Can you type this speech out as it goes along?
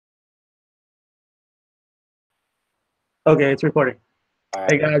Okay, it's recording. All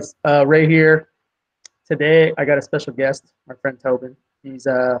Hey right. guys, Ray here. Today I got a special guest, my friend Tobin. He's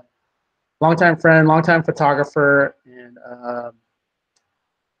a longtime friend, longtime photographer, and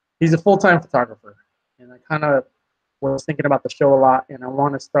he's a full-time photographer. And I kind of was thinking about the show a lot, and I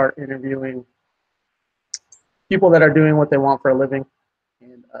want to start interviewing people that are doing what they want for a living,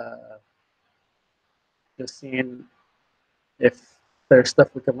 and just seeing if there's stuff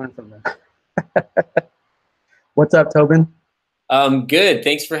we can learn from them. What's up, Tobin? Good.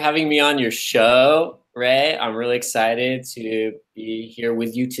 Thanks for having me on your show, Ray. I'm really excited to be here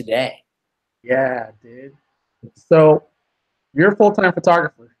with you today. Yeah, dude. So you're a full-time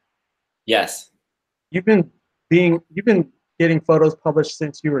photographer. Yes. You've been you've been getting photos published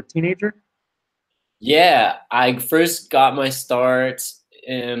since you were a teenager. Yeah, I first got my start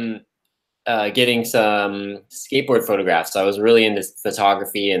in getting some skateboard photographs. I was really into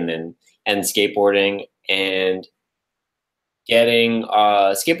photography and skateboarding, and getting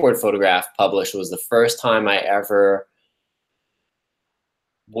a skateboard photograph published was the first time I ever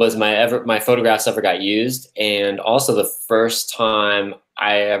my photographs ever got used, and also the first time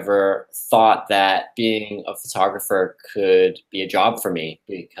I ever thought that being a photographer could be a job for me,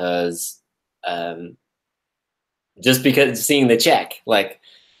 because um, just because seeing the check, like,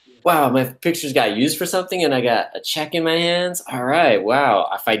 wow, my pictures got used for something and I got a check in my hands. All right, wow.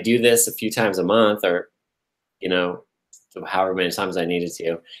 If I do this a few times a month, or you know, however many times I needed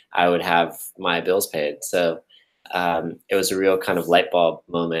to, I would have my bills paid. So it was a real kind of light bulb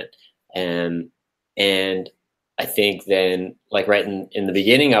moment. And and I think then, like, right in the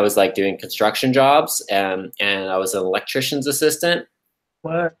beginning, I was like doing construction jobs, and I was an electrician's assistant.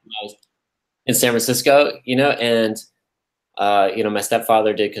 What? I was in San Francisco, and my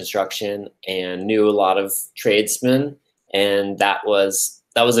stepfather did construction and knew a lot of tradesmen, and that was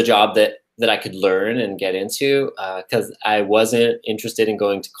a job that I could learn and get into, because I wasn't interested in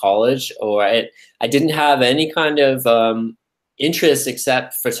going to college, or I didn't have any kind of interest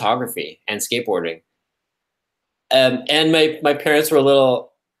except photography and skateboarding. And my parents were a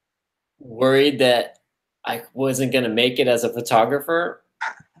little worried that I wasn't going to make it as a photographer,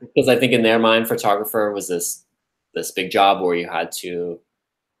 because I think in their mind, photographer was this big job where you had to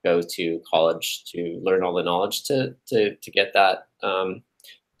go to college to learn all the knowledge to get that,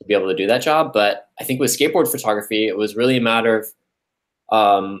 to be able to do that job. But I think with skateboard photography, it was really a matter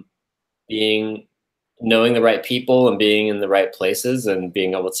of um, being knowing the right people and being in the right places and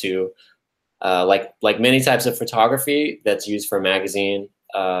being able to, like many types of photography that's used for a magazine.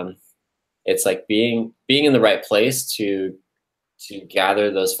 It's like being in the right place to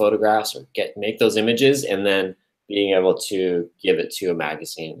gather those photographs or make those images, and then being able to give it to a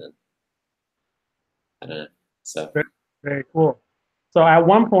magazine. And I don't know. So Very, very cool. So at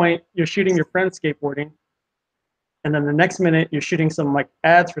one point you're shooting your friend skateboarding, and then the next minute you're shooting some like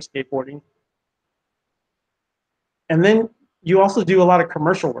ads for skateboarding, and then you also do a lot of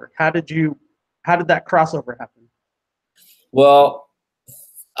commercial work. How did that crossover happen? well,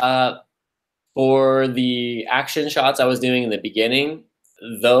 uh, for the action shots I was doing in the beginning,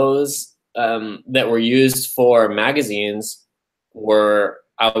 those that were used for magazines were,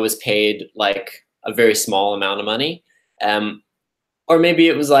 I was paid like a very small amount of money, um, or maybe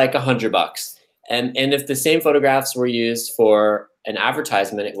it was like $100. And if the same photographs were used for an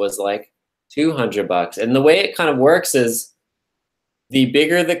advertisement, it was like $200. And the way it kind of works is, the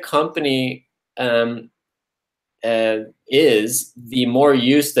bigger the company um, is, the more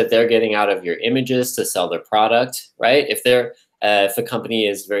use that they're getting out of your images to sell their product, right? If a company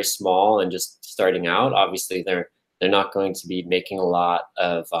is very small and just starting out, obviously they're not going to be making a lot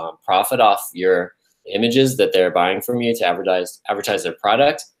of profit off your images that they're buying from you to advertise their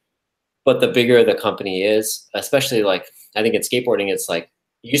product. But the bigger the company is, especially, like, I think in skateboarding, it's like,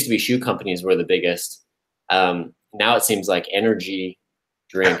 it used to be shoe companies were the biggest. Now it seems like energy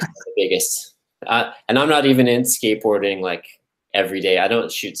drinks are the biggest. And I'm not even in skateboarding like every day. I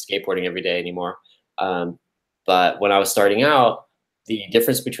don't shoot skateboarding every day anymore. Um, but when I was starting out, the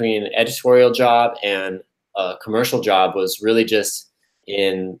difference between an editorial job and a commercial job was really just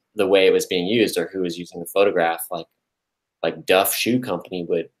in the way it was being used, or who was using the photograph. Like Duff Shoe Company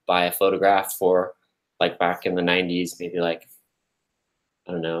would buy a photograph for, like, back in the 90s, maybe like,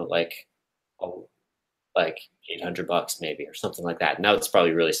 I don't know, like, oh, like $800 maybe, or something like that. Now it's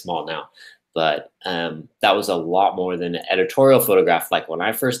probably really small now, but that was a lot more than an editorial photograph. Like when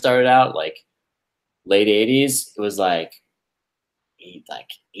I first started out, like late 80s, it was like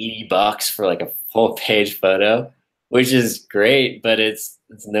 $80 for like a full page photo, which is great, but it's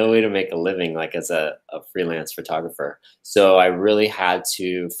no way to make a living like as a freelance photographer. So I really had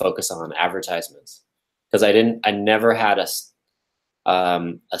to focus on advertisements. because I never had a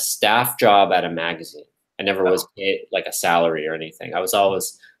staff job at a magazine. I never was paid like a salary or anything. I was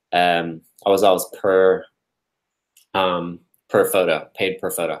always per photo, paid per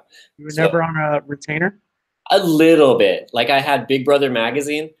photo. You were So never on a retainer? a little bit. Like I had Big Brother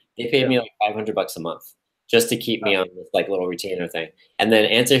magazine. They paid Yeah. me like $500 a month just to keep me on this like little retainer thing. And then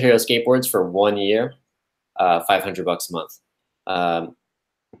Anti-Hero Skateboards for 1 year, $500 a month.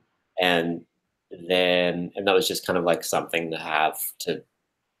 And that was just kind of like something to have to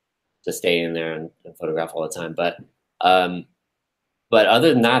stay in there and photograph all the time. But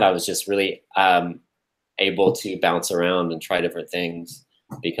other than that, I was just really able to bounce around and try different things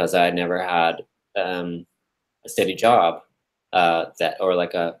because I never had a steady job or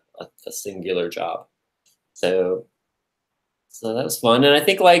like a singular job. So that was fun. And I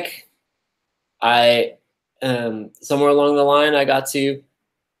think like I somewhere along the line I got to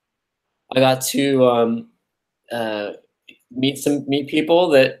meet people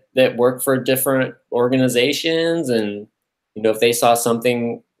that work for different organizations, and you know, if they saw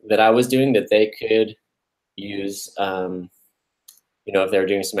something that I was doing that they could use, you know, if they were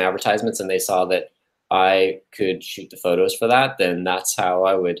doing some advertisements and they saw that I could shoot the photos for that, then that's how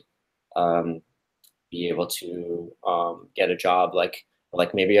I would be able to get a job, like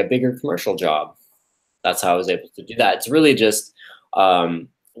maybe a bigger commercial job. That's how I was able to do that. It's really just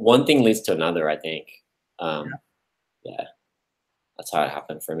one thing leads to another, I think. Yeah, that's how it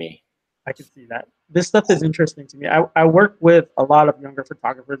happened for me. I can see that. This stuff is interesting to me. I work with a lot of younger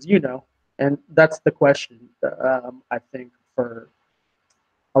photographers, you know, and that's the question I think for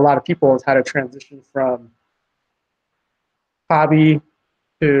a lot of people is how to transition from hobby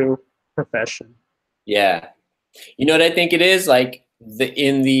to profession. Yeah. You know what I think it is? Like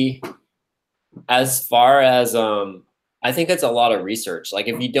as far as I think it's a lot of research. Like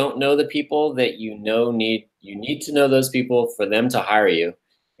if you don't know the people that you need to know those people for them to hire you.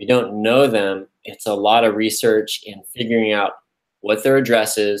 If you don't know them, it's a lot of research in figuring out what their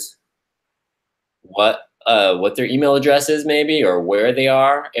address is, what their email address is maybe, or where they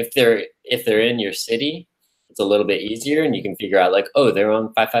are. If they're in your city, it's a little bit easier and you can figure out like, oh, they're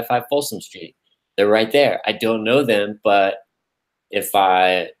on 555 Folsom Street. They're right there. I don't know them, but if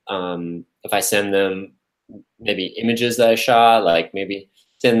I send them maybe images that I shot, like maybe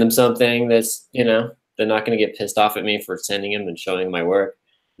send them something that's, you know, they're not going to get pissed off at me for sending them and showing my work.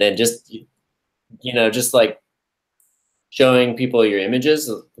 Then just, you know, just like showing people your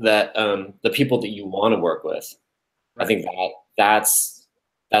images that the people that you want to work with. Right. I think that's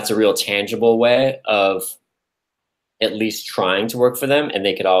a real tangible way of at least trying to work for them. And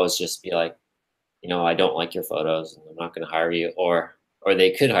they could always just be like, you know, I don't like your photos and I'm not going to hire you, or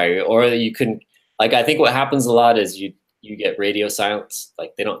they could hire you, or you couldn't. Like, I think what happens a lot is you get radio silence.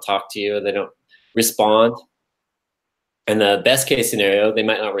 Like they don't talk to you, they don't respond. And the best case scenario, they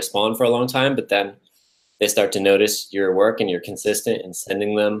might not respond for a long time, but then they start to notice your work and you're consistent in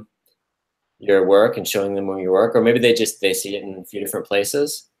sending them your work and showing them your work, or maybe they see it in a few different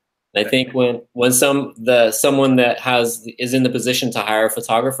places. And I think when someone that is in the position to hire a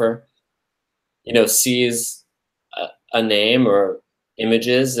photographer, you know, sees a name or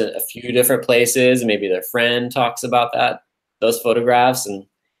images in a few different places, and maybe their friend talks about those photographs, and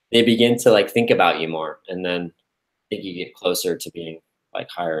they begin to like think about you more, and then I think you get closer to being like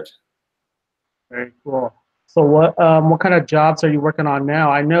hired. Very cool. So what kind of jobs are you working on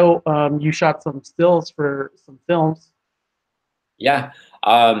now? I know you shot some stills for some films. Yeah.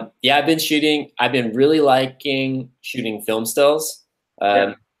 I've been really liking shooting film stills.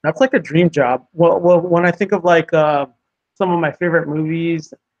 Yeah. That's like a dream job. Well, when I think of like some of my favorite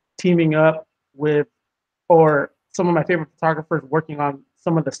movies teaming up with, or some of my favorite photographers working on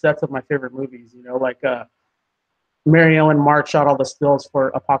some of the sets of my favorite movies, you know, like Mary Ellen Mark shot all the stills for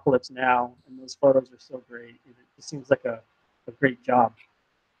Apocalypse Now, and those photos are so great. It just seems like a great job.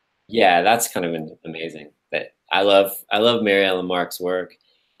 Yeah, that's kind of amazing. That I love Mary Ellen Mark's work,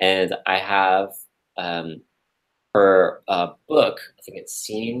 and I have her book. I think it's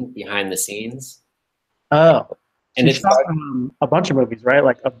Behind the Scenes. Oh, and it's shot a bunch of movies, right?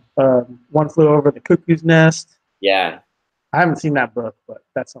 Like One Flew Over the Cuckoo's Nest. Yeah, I haven't seen that book, but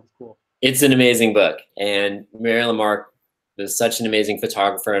that sounds cool. It's an amazing book, and Mary Ellen Mark is such an amazing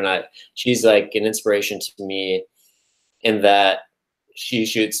photographer, and she's like an inspiration to me in that she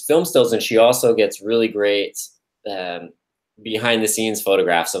shoots film stills, and she also gets really great behind the scenes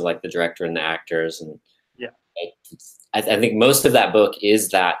photographs of like the director and the actors. And yeah, I think most of that book is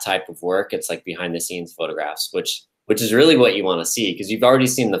that type of work. It's like behind the scenes photographs, which is really what you want to see, because you've already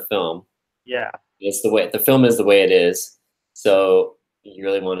seen the film. Yeah, It's the way the film is the way it is. So you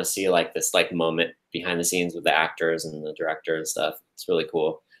really want to see like this like moment behind the scenes with the actors and the director and stuff. It's really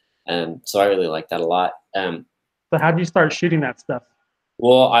cool. So I really like that a lot. So how did you start shooting that stuff?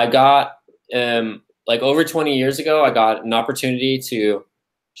 Well, I got like over 20 years ago, I got an opportunity to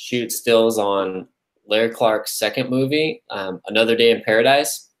shoot stills on Larry Clark's second movie, Another Day in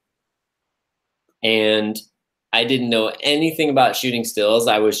Paradise. And I didn't know anything about shooting stills.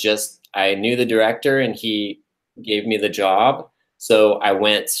 I knew the director and he gave me the job. So I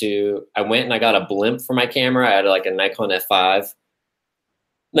went and I got a blimp for my camera. I had like a Nikon F5.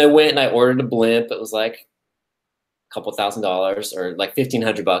 And I went and I ordered a blimp. It was like a couple $1,000 or like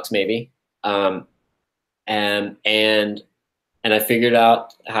 $1,500 maybe. And I figured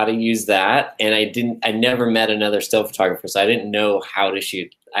out how to use that. And I never met another still photographer. So I didn't know how to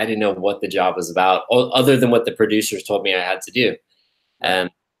shoot. I didn't know what the job was about other than what the producers told me I had to do. And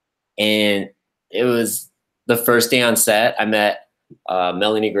it was the first day on set. I met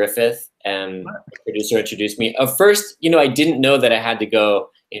Melanie Griffith, and the producer introduced me. At first, I didn't know that I had to go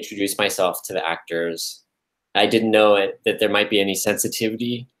introduce myself to the actors. I didn't know that there might be any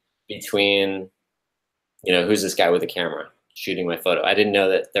sensitivity between, who's this guy with a camera shooting my photo. I didn't know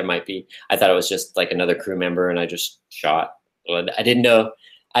that there might be. I thought it was just like another crew member and I just shot. I didn't know.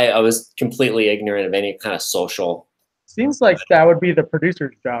 I was completely ignorant of any kind of social. Seems like that would be the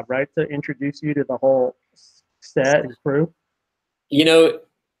producer's job, right? To introduce you to the whole set and crew.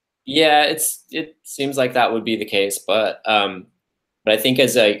 Yeah, it seems like that would be the case, but I think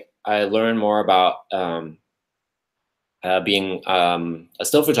as I learn more about being a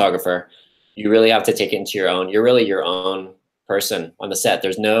still photographer, you really have to take it into your own. You're really your own person on the set.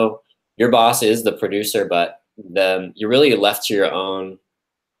 Your boss is the producer, but you're really left to your own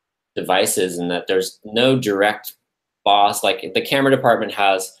devices, and that there's no direct boss. Like the camera department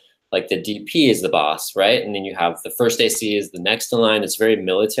has like the DP is the boss, right? And then you have the first AC is the next in line. It's very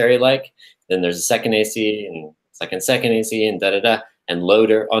military-like. Then there's a second AC and second AC and da-da-da, and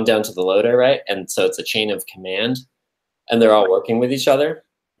loader on down to the loader, right? And so it's a chain of command, and they're all working with each other.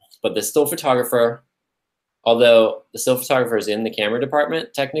 But the still photographer, although the still photographer is in the camera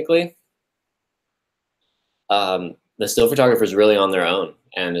department, technically, the still photographer is really on their own,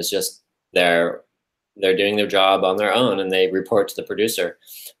 and it's just they're doing their job on their own, and they report to the producer.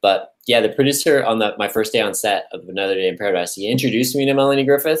 But yeah, the producer on my first day on set of Another Day in Paradise, he introduced me to Melanie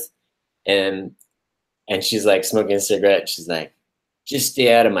Griffith, and she's like smoking a cigarette. She's like, "Just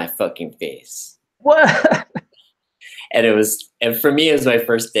stay out of my fucking face." What? And for me, it was my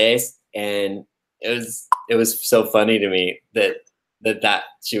first day, and it was so funny to me that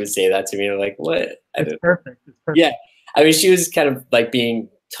she would say that to me. I'm like, what? It's perfect. It's perfect. Yeah, I mean, she was kind of like being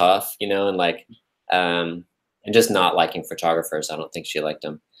tough, and like, and just not liking photographers. I don't think she liked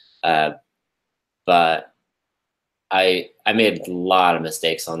them, but I made a lot of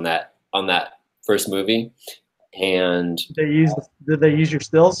mistakes on that first movie, and did they use your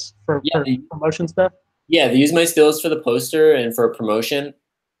stills for promotion stuff? Yeah, they used my stills for the poster and for promotion.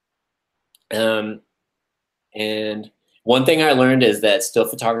 And one thing I learned is that still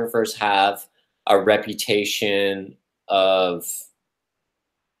photographers have a reputation of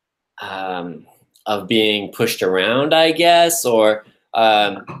being pushed around, I guess, or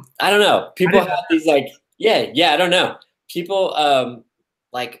I don't know. People have these like, I don't know. People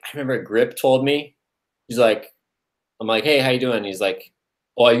like, I remember Grip told me, he's like, I'm like, hey, how you doing? He's like,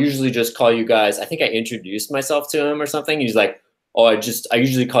 oh, I usually just call you guys. I think I introduced myself to him or something. He's like, oh, I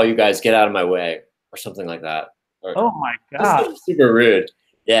usually call you guys, get out of my way, or something like that. Or, oh my God. Super rude.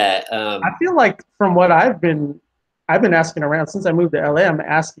 Yeah. I feel like from what I've been asking around since I moved to LA, I'm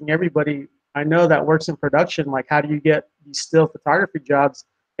asking everybody I know that works in production, like, how do you get these still photography jobs?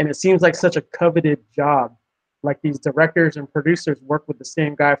 And it seems like such a coveted job. Like these directors and producers work with the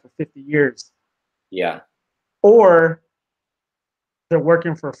same guy for 50 years. Yeah. Or they're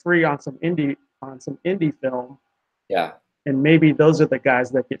working for free on some indie film. Yeah. And maybe those are the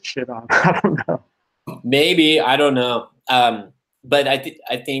guys that get shit on. I don't know. Maybe, I don't know. But I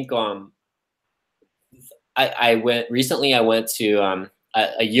think I went to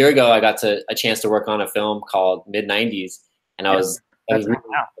a year ago. I got a chance to work on a film called Mid-90s, and it was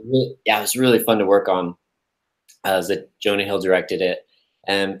really fun to work on. Jonah Hill directed it,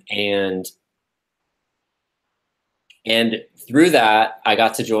 and through that, I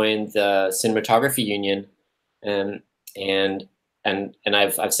got to join the Cinematography Union, and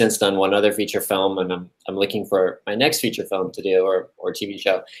I've since done one other feature film, and I'm looking for my next feature film to do or TV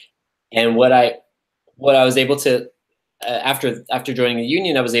show. And what I was able to after joining the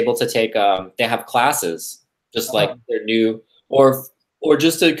union, I was able to take they have classes just like they're new or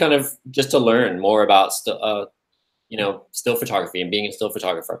just to learn more about you know, still photography and being a still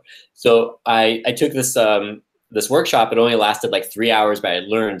photographer. So I took this this workshop. It only lasted like 3 hours, but I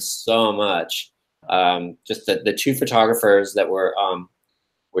learned so much. Just the two photographers that were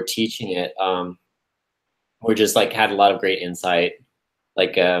teaching it were just like had a lot of great insight.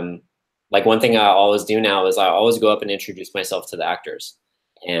 Like one thing I always do now is I always go up and introduce myself to the actors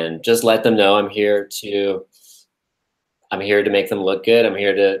and just let them know I'm here to make them look good. I'm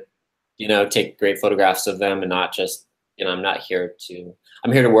here to, you know, take great photographs of them and not just, you know, I'm here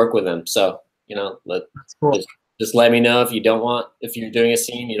to work with them. So, you know, That's cool. just let me know if you're doing a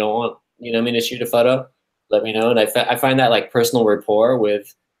scene, you don't want, you know, me to shoot a photo, let me know. And I find that like personal rapport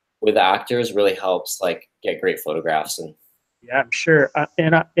with the actors really helps like get great photographs. And Yeah, I'm sure.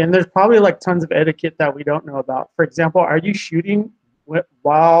 And there's probably like tons of etiquette that we don't know about. For example, are you shooting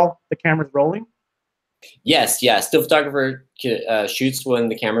while the camera's rolling? yes, yeah, still photographer shoots when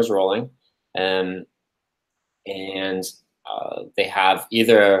the camera's rolling. Um, and they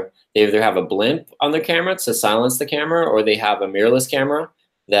either have a blimp on their camera to silence the camera, or they have a mirrorless camera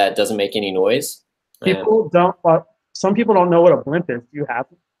that doesn't make any noise. People don't. Some people don't know what a blimp is. You have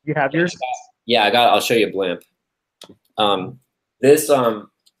yours? Yeah, I'll show you a blimp. This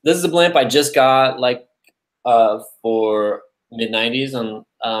is a blimp I just got like for mid-90s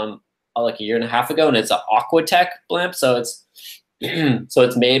on like a year and a half ago, and it's an Aquatech blimp. So it's so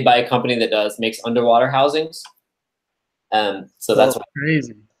it's made by a company that makes underwater housings. So that's what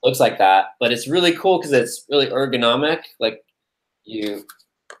crazy. It looks like that, but it's really cool because it's really ergonomic. Like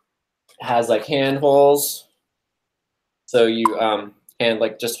has like hand holes, so you can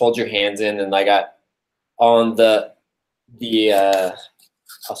like just hold your hands in, and I got on the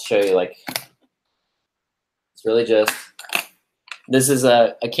I'll show you, like it's really just, this is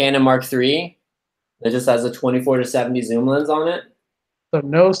a Canon Mark III that just has a 24-70 zoom lens on it. So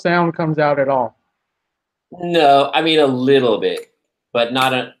no sound comes out at all. No, I mean a little bit, but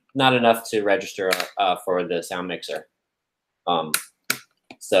not enough to register for the sound mixer.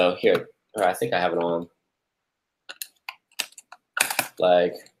 So here, I think I have it on.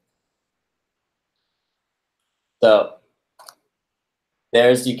 Like, so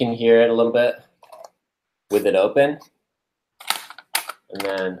you can hear it a little bit with it open, and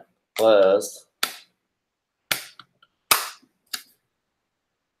then closed.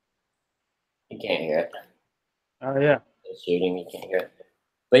 You can't hear it. Oh yeah. It's shooting, you can't hear it.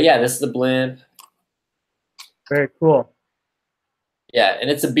 But yeah, this is the blimp. Very cool. Yeah, and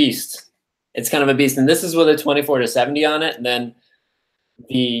it's a beast. It's kind of a beast, and this is with a 24-70 on it, and then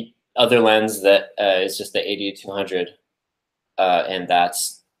the other lens that is just the 80-200, and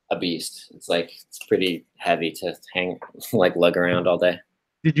that's a beast. It's like, it's pretty heavy to hang, like lug around all day.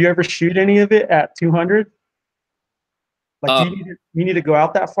 Did you ever shoot any of it at 200? Like, do you need to go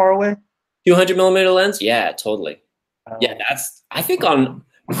out that far away? 200 millimeter lens? Yeah, totally. Yeah, that's, I think on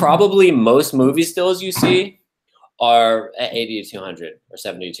probably most movie stills you see are at 80-200 or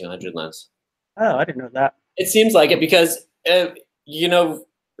 70-200 lens. Oh, I didn't know that. It seems like it because, you know,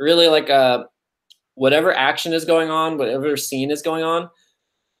 really like whatever action is going on, whatever scene is going on,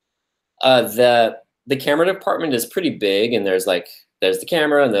 the camera department is pretty big, and there's the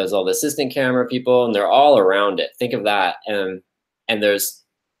camera, and there's all the assistant camera people, and they're all around it. Think of that. And there's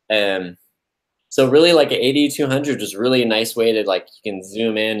so really like an 80-200 is really a nice way to, like, you can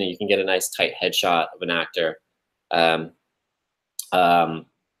zoom in and you can get a nice tight headshot of an actor. And I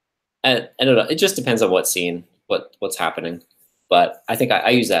don't know, it just depends on what scene, what's happening. But I think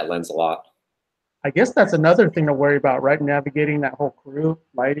I use that lens a lot. I guess that's another thing to worry about, right? Navigating that whole crew,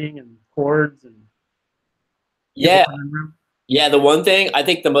 lighting and cords and yeah. Yeah, the one thing, I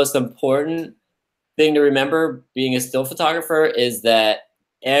think the most important thing to remember being a still photographer is that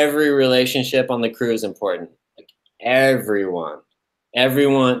every relationship on the crew is important. Like everyone,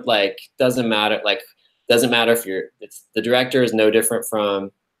 like, doesn't matter if it's the director is no different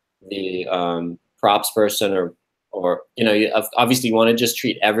from the props person, or you know, obviously you want to just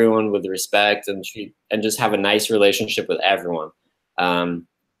treat everyone with respect and just have a nice relationship with everyone.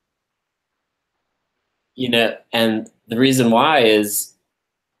 You know, and the reason why is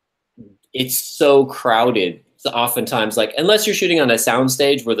it's so crowded. So oftentimes, like, unless you're shooting on a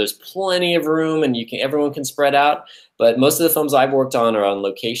soundstage where there's plenty of room and everyone can spread out. But most of the films I've worked on are on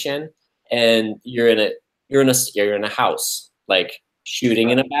location, and you're in a house, like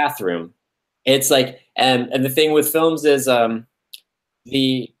shooting in a bathroom. It's like, and the thing with films is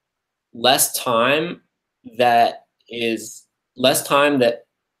the less time that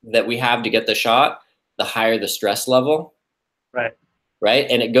we have to get the shot, the higher the stress level. Right.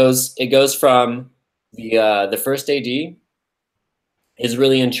 And it goes from the first AD, is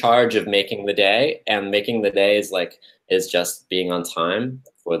really in charge of making the day, and making the day is just being on time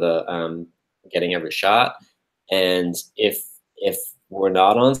for the getting every shot. And if we're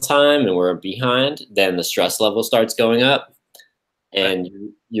not on time and we're behind, then the stress level starts going up, and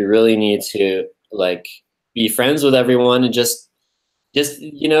you really need to like be friends with everyone and just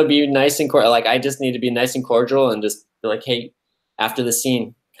be nice and cordial. Like I just need to be nice and cordial and just be like, hey, after the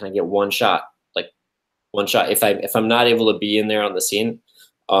scene, can I get one shot? Like one shot. If I'm not able to be in there on the scene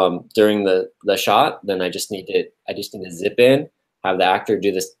during the shot, then I just need to zip in, have the actor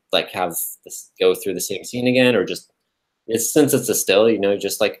do this, like have this go through the same scene again, or just since it's a still,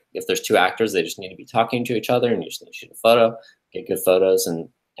 just like if there's two actors, they just need to be talking to each other, and you just need to shoot a photo, get good photos, and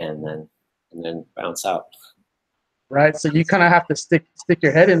then bounce out. Right. So you kind of have to stick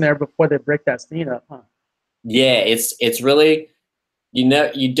your head in there before they break that scene up, huh? Yeah, it's really,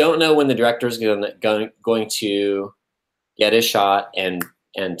 you don't know when the director is going to get a shot and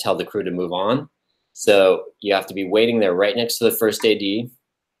tell the crew to move on. So you have to be waiting there right next to the first AD.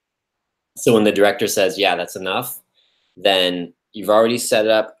 So when the director says, yeah, that's enough, then you've already set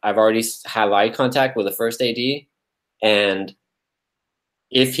up, I've already have eye contact with the first AD. And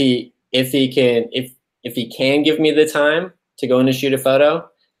if he can give me the time to go in and shoot a photo,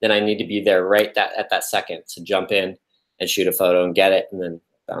 then I need to be there right at that second to jump in and shoot a photo and get it and then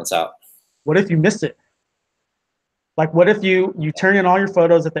bounce out. What if you miss it? Like, what if you turn in all your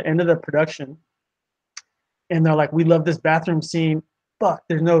photos at the end of the production and they're like, we love this bathroom scene. Fuck,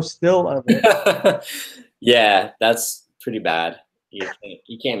 there's no still of it. Yeah, that's pretty bad. You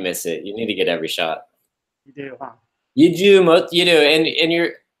can't miss it. You need to get every shot. You do, huh? You do,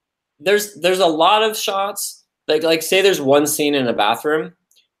 and there's a lot of shots. Like say there's one scene in a bathroom,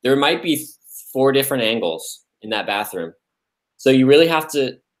 there might be 4 different angles in that bathroom. So you really have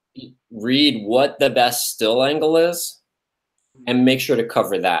to read what the best still angle is and make sure to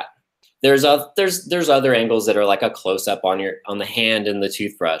cover that. There's other angles that are like a close up on the hand and the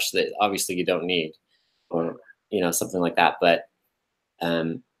toothbrush that obviously you don't need, or something like that. But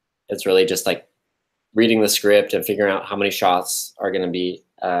it's really just like reading the script and figuring out how many shots are going to be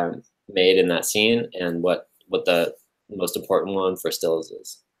made in that scene and what the most important one for stills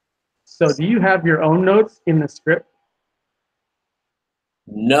is. So do you have your own notes in the script?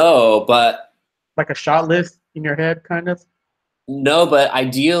 No, but like a shot list in your head, kind of? No, but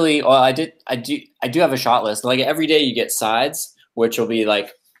ideally, well, I do have a shot list. Like every day you get sides, which will be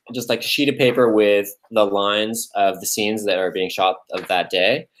like just like a sheet of paper with the lines of the scenes that are being shot of that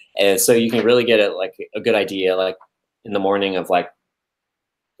day. And so you can really get a good idea, like in the morning, of like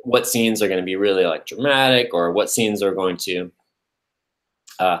what scenes are going to be really like dramatic, or what scenes are going to,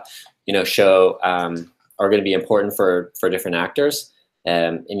 show are going to be important for different actors.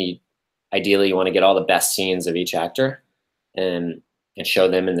 And ideally you want to get all the best scenes of each actor and show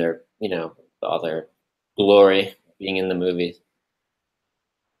them in their, all their glory being in the movie.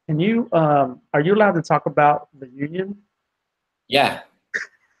 Can you, are you allowed to talk about the union? Yeah.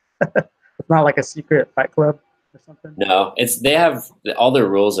 It's not like a secret fight club or something? No, they have, all their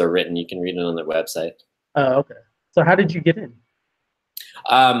rules are written. You can read it on their website. Oh, okay. So how did you get in?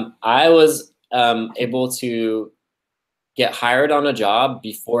 I was able to get hired on a job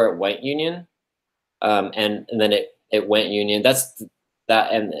before it went union. And then it went union.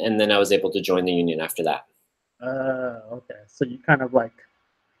 And then I was able to join the union after that. Okay. So you kind of like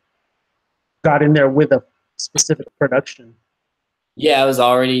got in there with a specific production. Yeah, I was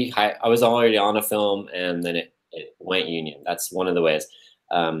already on a film, and then it went union. That's one of the ways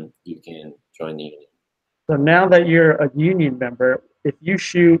you can join the union. So now that you're a union member, if you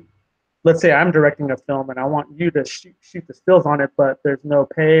shoot, let's say I'm directing a film and I want you to shoot the stills on it, but there's no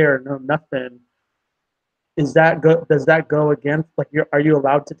pay or no nothing, does that go against, like, are you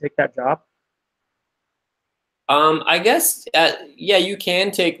allowed to take that job? I guess, yeah, you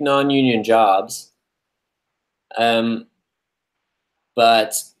can take non-union jobs. But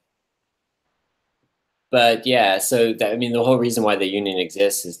yeah, so that, I mean, the whole reason why the union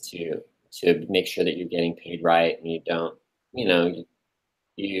exists is to make sure that you're getting paid right, and you don't,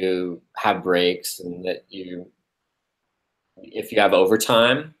 you have breaks, and that if you have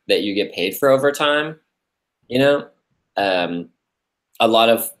overtime, that you get paid for overtime. A lot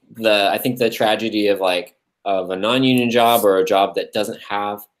of I think the tragedy of a non-union job, or a job that doesn't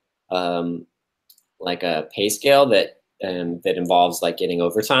have like a pay scale that involves like getting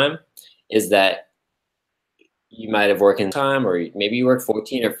overtime, is that you might have worked in time, or maybe you work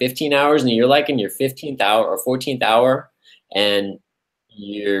 14 or 15 hours, and you're like in your 15th hour or 14th hour, and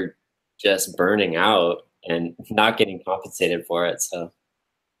you're just burning out and not getting compensated for it. So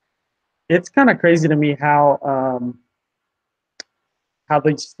it's kind of crazy to me how how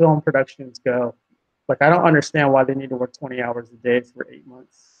these film productions go. Like I don't understand why they need to work 20 hours a day for 8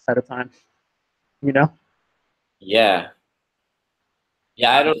 months at a time. You know, Yeah.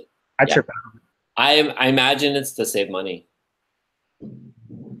 Yeah, I don't. I Yeah, trip out. I imagine it's to save money.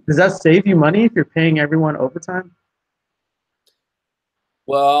 Does that save you money if you're paying everyone overtime?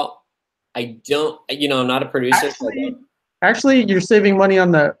 Well, I don't. I'm not a producer, so I don't. Actually, you're saving money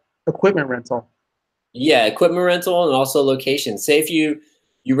on the equipment rental. Yeah, equipment rental and also location. Say if you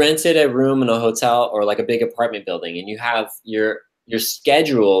rented a room in a hotel or like a big apartment building, and you're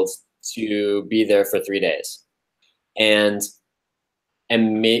scheduled to be there for 3 days, and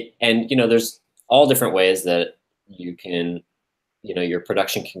there's all different ways that you can your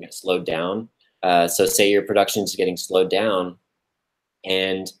production can get slowed down. So say your production is getting slowed down,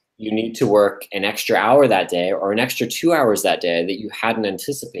 and you need to work an extra hour that day or an extra 2 hours that day that you hadn't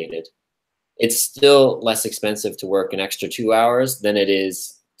anticipated. It's still less expensive to work an extra 2 hours than it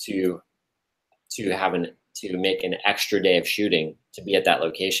is to make an extra day of shooting to be at that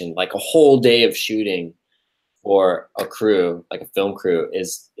location. Like a whole day of shooting for a crew, like a film crew,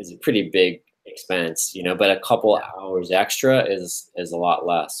 is a pretty big expense, but a couple hours extra is a lot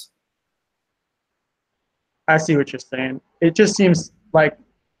less. I see what you're saying. It just seems like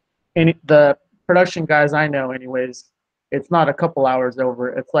the production guys I know, anyways, it's not a couple hours over.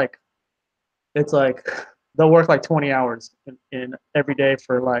 It's like they'll work like 20 hours in every day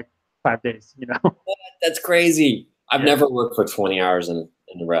for like 5 days. That's crazy. I've Yeah. never worked for 20 hours in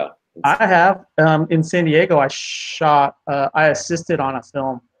a row. I have in San Diego. I assisted on a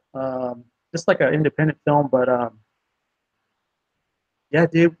film, just like an independent film. But yeah,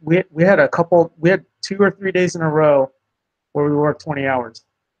 dude, we had 2 or 3 days in a row where we worked 20 hours.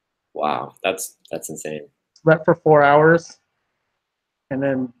 Wow, that's insane. Slept for 4 hours, and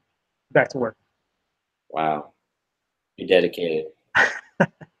then back to work. Wow, be dedicated.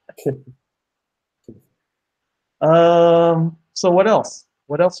 So what else?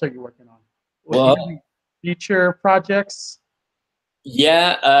 What else are you working on? Do you Well, have any future projects?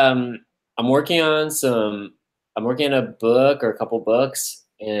 yeah, I'm working on a book or a couple books,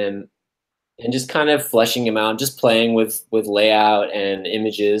 and just kind of fleshing them out, just playing with layout and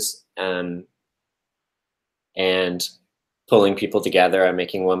images, and pulling people together. I'm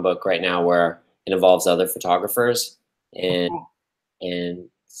making one book right now where it involves other photographers, and and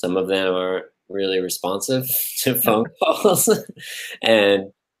some of them aren't really responsive to phone calls,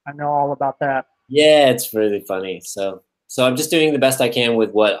 and I know all about that. yeah, it's really funny. So I'm just doing the best I can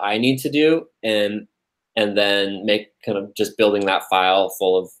with what I need to do, and then make kind of just building that file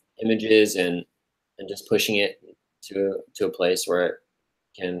full of images, and just pushing it to a place where it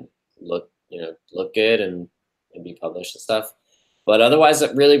can look good, and be published and stuff. But otherwise,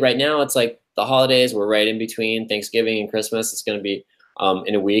 really, right now it's like the holidays. We're right in between Thanksgiving and Christmas. It's going to be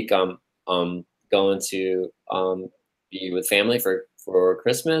in a week. I'm going to be with family for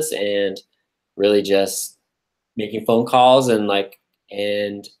Christmas, and really just making phone calls and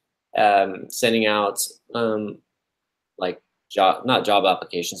sending out like not job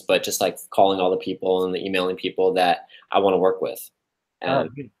applications, but just like calling all the people and emailing people that I want to work with, and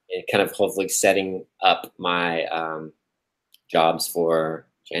kind of hopefully setting up my jobs for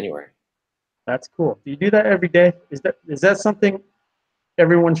January. That's cool. Do you do that every day? Is that something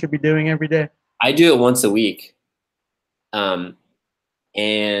everyone should be doing every day? I do it once a week, and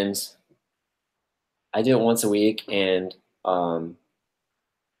I do it once a week, and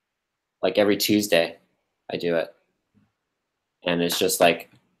like every Tuesday, I do it, and it's just like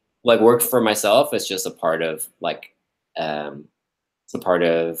work for myself. It's just a part of it's a part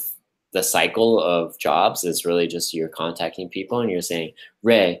of the cycle of jobs. It's really just you're contacting people and you're saying,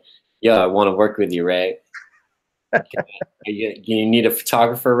 Ray, yeah, I want to work with you, Ray. You need a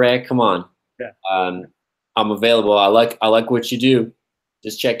photographer, Ray? Come on. Yeah. I'm available. I like what you do.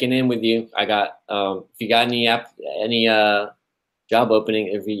 Just checking in with you. I got if you got any job opening,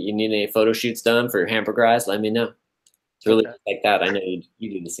 if you need any photo shoots done for Hamburger Eyes, let me know. It's really like that. I know you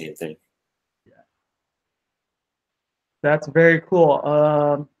do the same thing. Yeah. That's very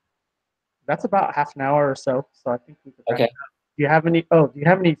cool. That's about half an hour or so. So I think we could. Okay. Do you have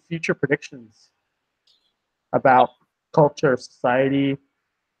any future predictions about culture, society?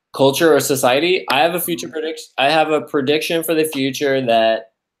 Culture or society? I have a future prediction. I have a prediction for the future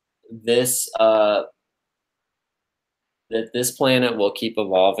that this planet will keep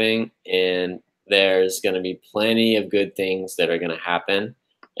evolving, and there's going to be plenty of good things that are going to happen.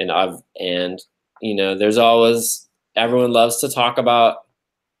 And there's always, everyone loves to talk about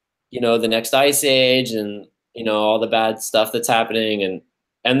the next ice age, and all the bad stuff that's happening,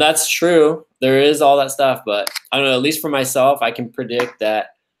 And that's true. There is all that stuff, but I don't know, at least for myself, I can predict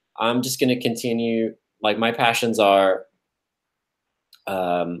that I'm just going to continue. Like my passions are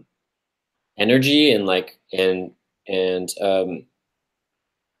um, energy and like, and and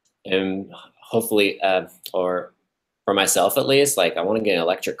hopefully, or for myself at least, like I want to get an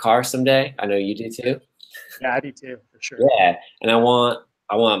electric car someday. I know you do too. Yeah, I do too, for sure. Yeah, and I want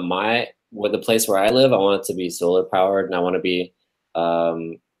my with the place where I live. I want it to be solar powered, and I want to be,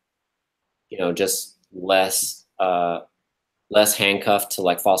 um, just less handcuffed to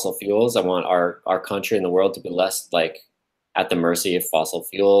like fossil fuels. I want our country and the world to be less like at the mercy of fossil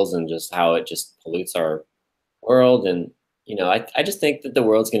fuels and just how it just pollutes our world. And I just think that the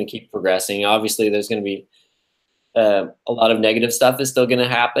world's going to keep progressing. Obviously, there's going to be a lot of negative stuff is still going to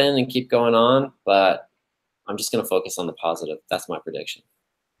happen and keep going on, but I'm just going to focus on the positive. That's my prediction.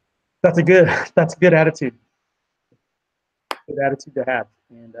 That's a good that's a good attitude. Good attitude to have.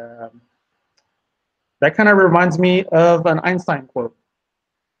 And that kind of reminds me of an Einstein quote.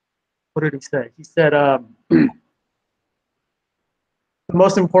 What did he say? He said, the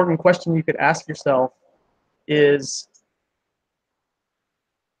most important question you could ask yourself is,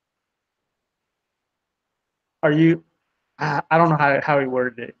 are you, I don't know how he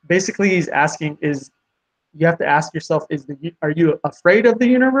worded it. Basically, he's asking is, you have to ask yourself, are you afraid of the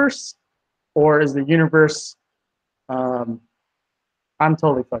universe, or is the universe, um, I'm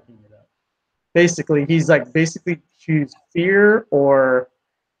totally fucking it up. Basically, he's like, basically choose fear or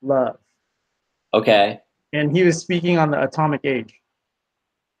love. Okay. And he was speaking on the atomic age,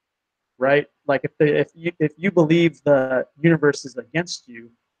 right? Like if you believe the universe is against you,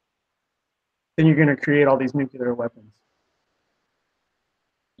 then you're going to create all these nuclear weapons.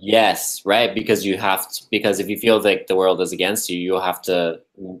 Yes, right. Because because if you feel like the world is against you, you'll have to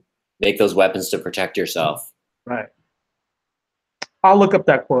make those weapons to protect yourself. Right. I'll look up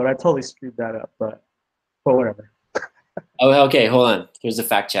that quote. I totally screwed that up, but whatever. Oh, okay. Hold on. Here's a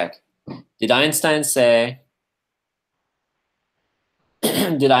fact check. Did Einstein say,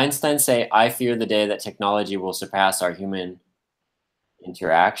 I fear the day that technology will surpass our human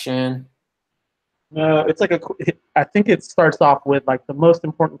interaction? No, it's like I think it starts off with like the most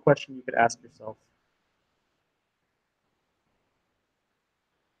important question you could ask yourself.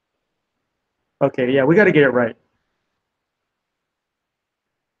 Okay, yeah, we got to get it right.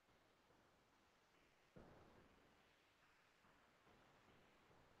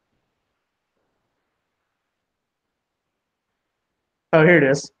 Oh, here it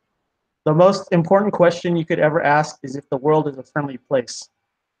is. The most important question you could ever ask is if the world is a friendly place.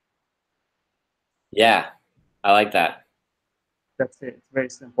 Yeah, I like that. That's it. It's very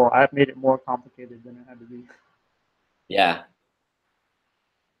simple. I've made it more complicated than it had to be. Yeah.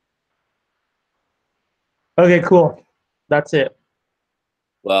 Okay, cool. That's it.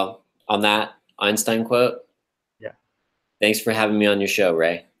 Well, on that Einstein quote, Yeah. thanks for having me on your show,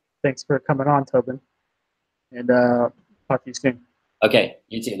 Ray. Thanks for coming on, Tobin. And talk to you soon. Okay,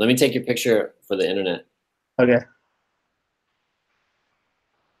 you too. Let me take your picture for the internet. Okay.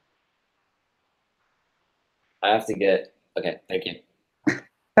 I have to get. Okay, thank you.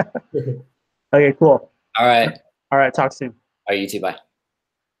 Okay, cool. All right. All right, talk soon. All right, you too. Bye.